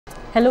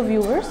Hello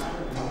viewers,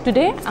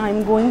 today I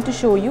am going to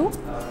show you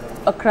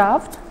a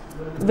craft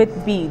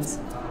with beads.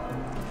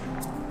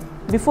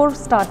 Before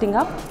starting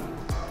up,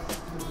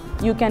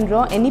 you can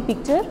draw any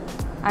picture.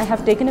 I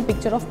have taken a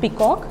picture of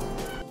peacock.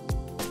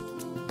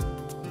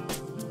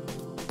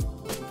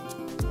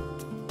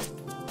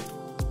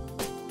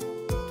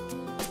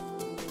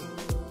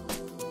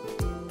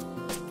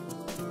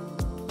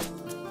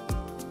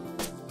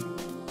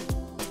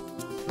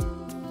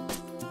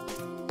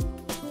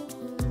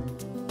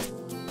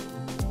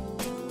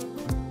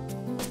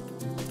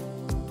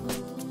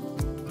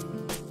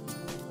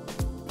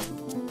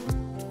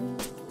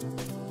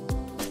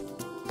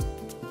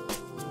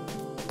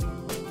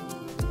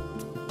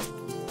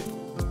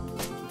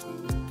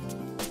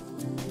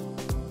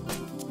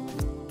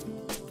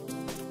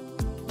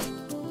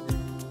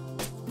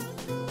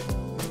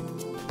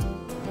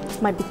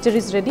 My picture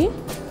is ready.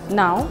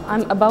 Now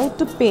I'm about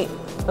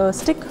to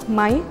stick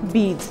my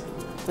beads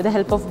with the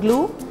help of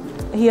glue.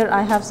 Here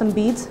I have some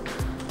beads,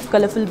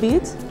 colorful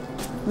beads,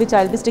 which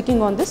I'll be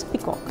sticking on this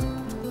peacock.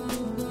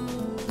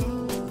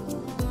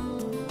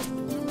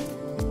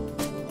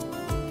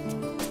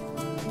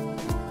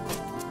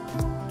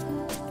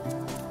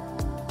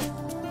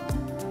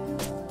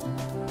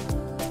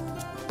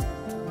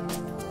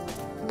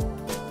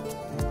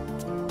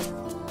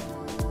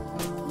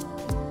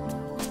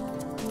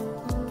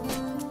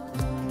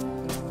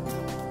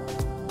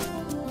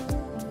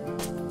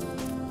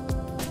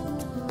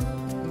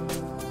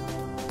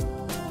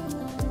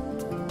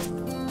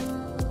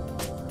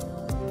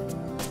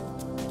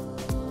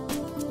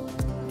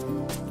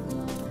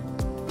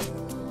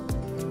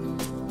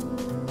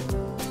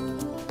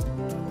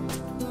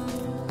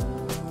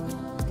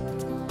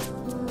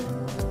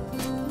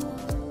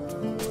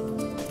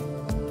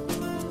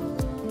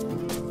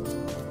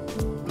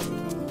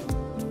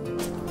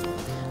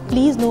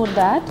 Please note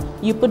that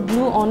you put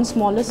glue on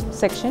smallest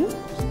section.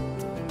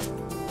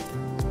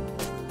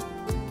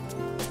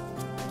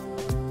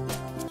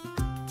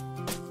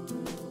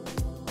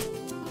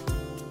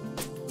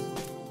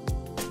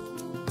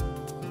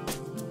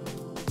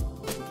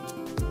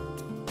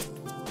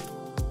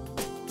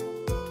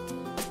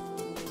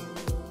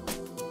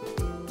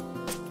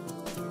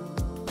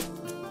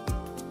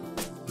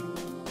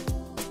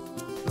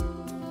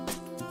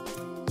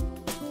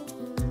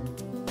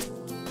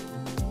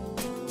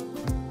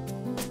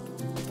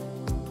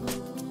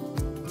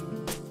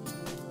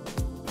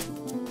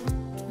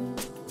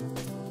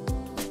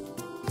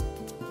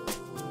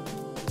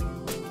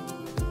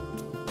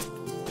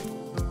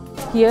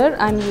 Here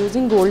I am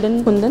using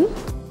golden kundan.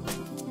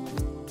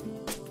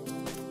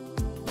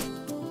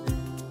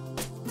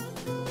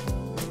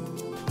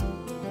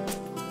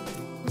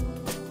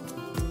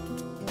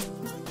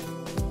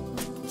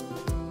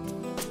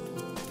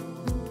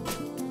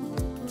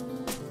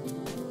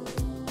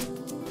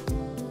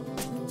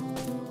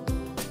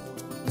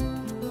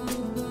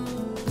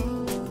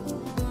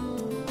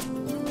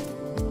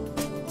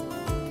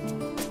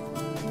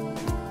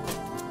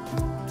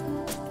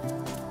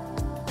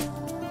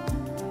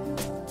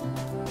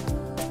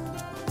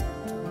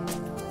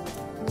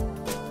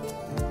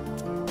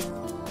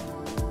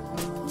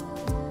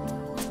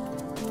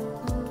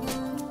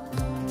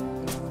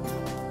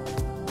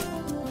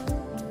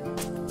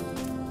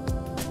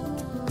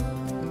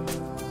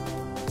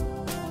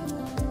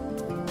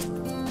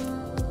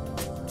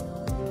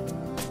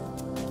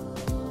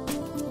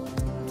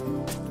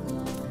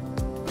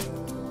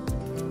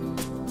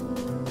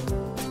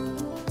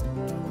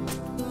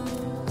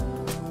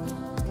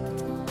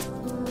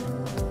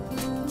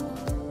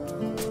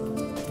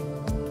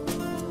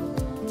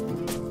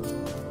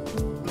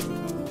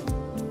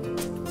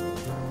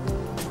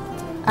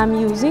 I'm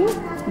using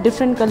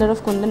different color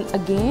of kundan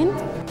again,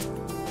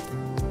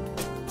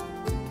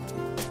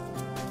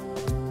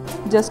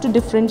 just to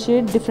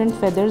differentiate different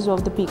feathers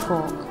of the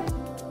peacock.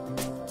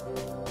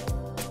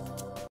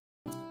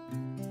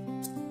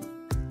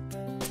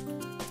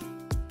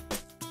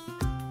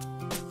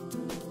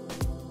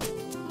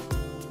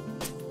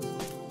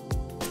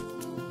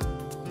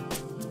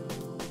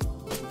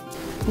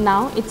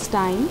 Now it's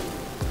time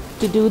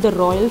to do the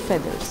royal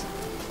feathers.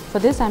 For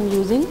this I'm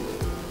using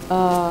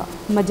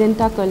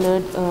magenta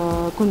colored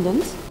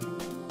kundans.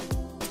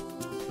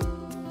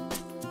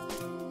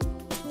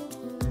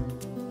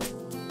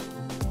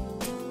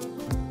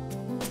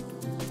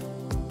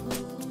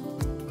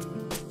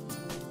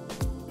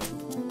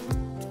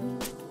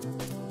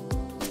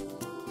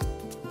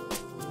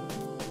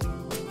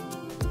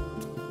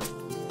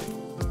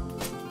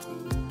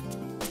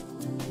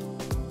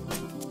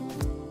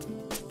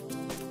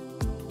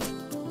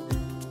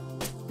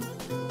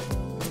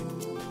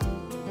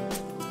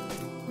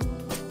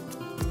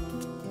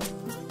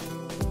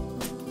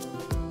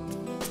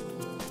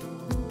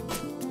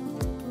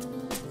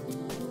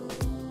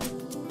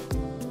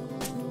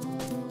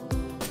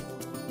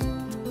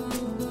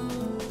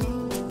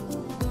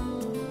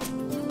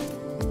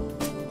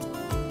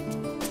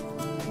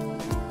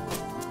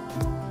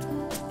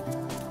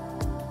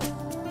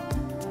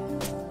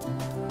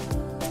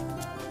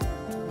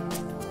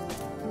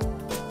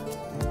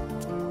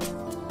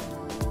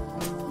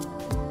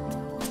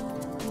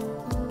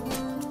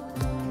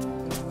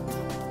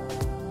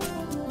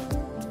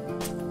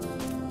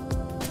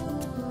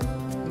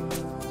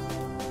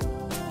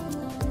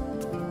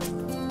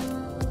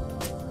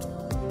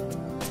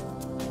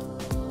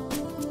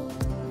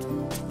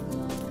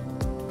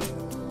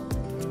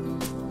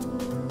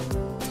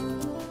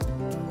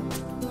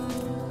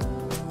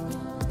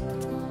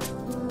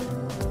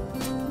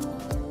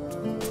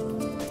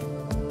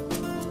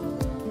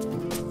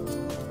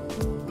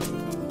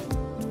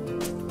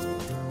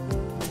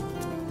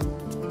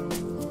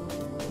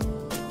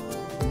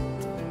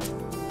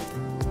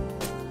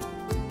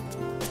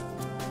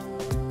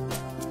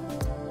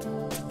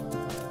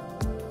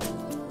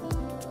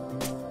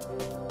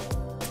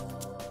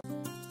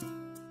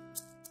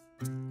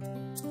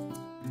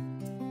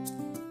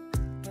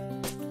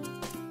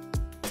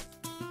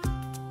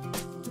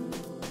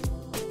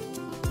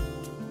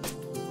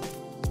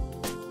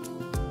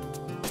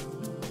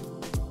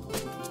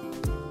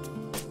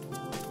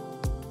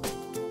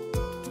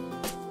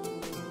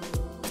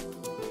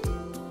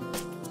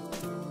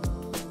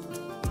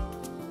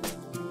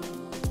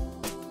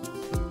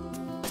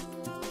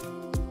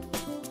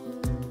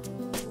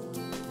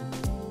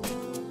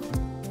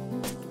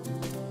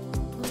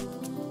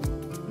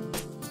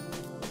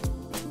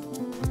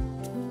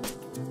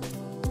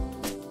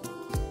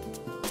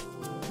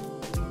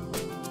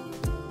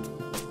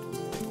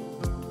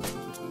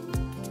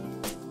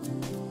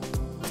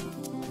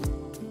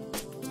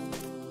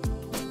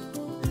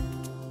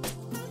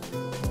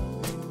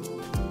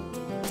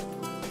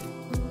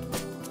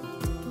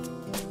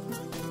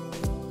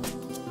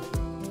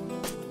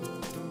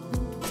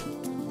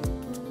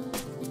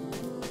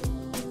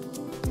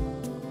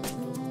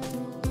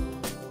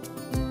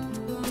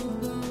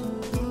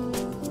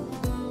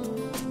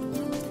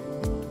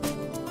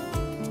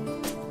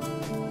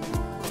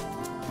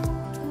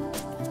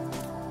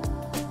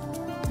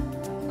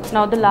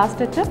 Now the last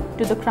touch-up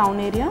to the crown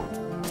area.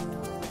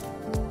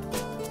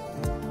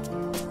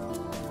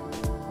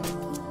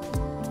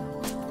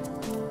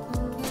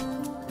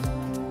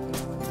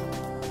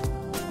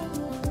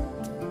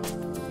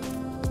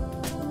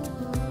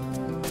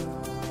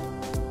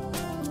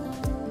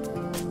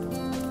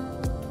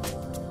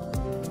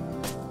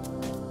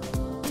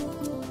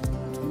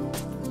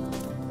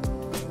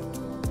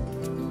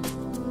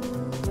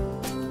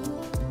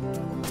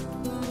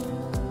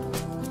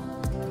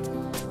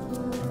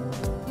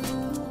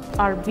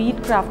 Our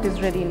bead craft is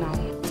ready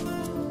now.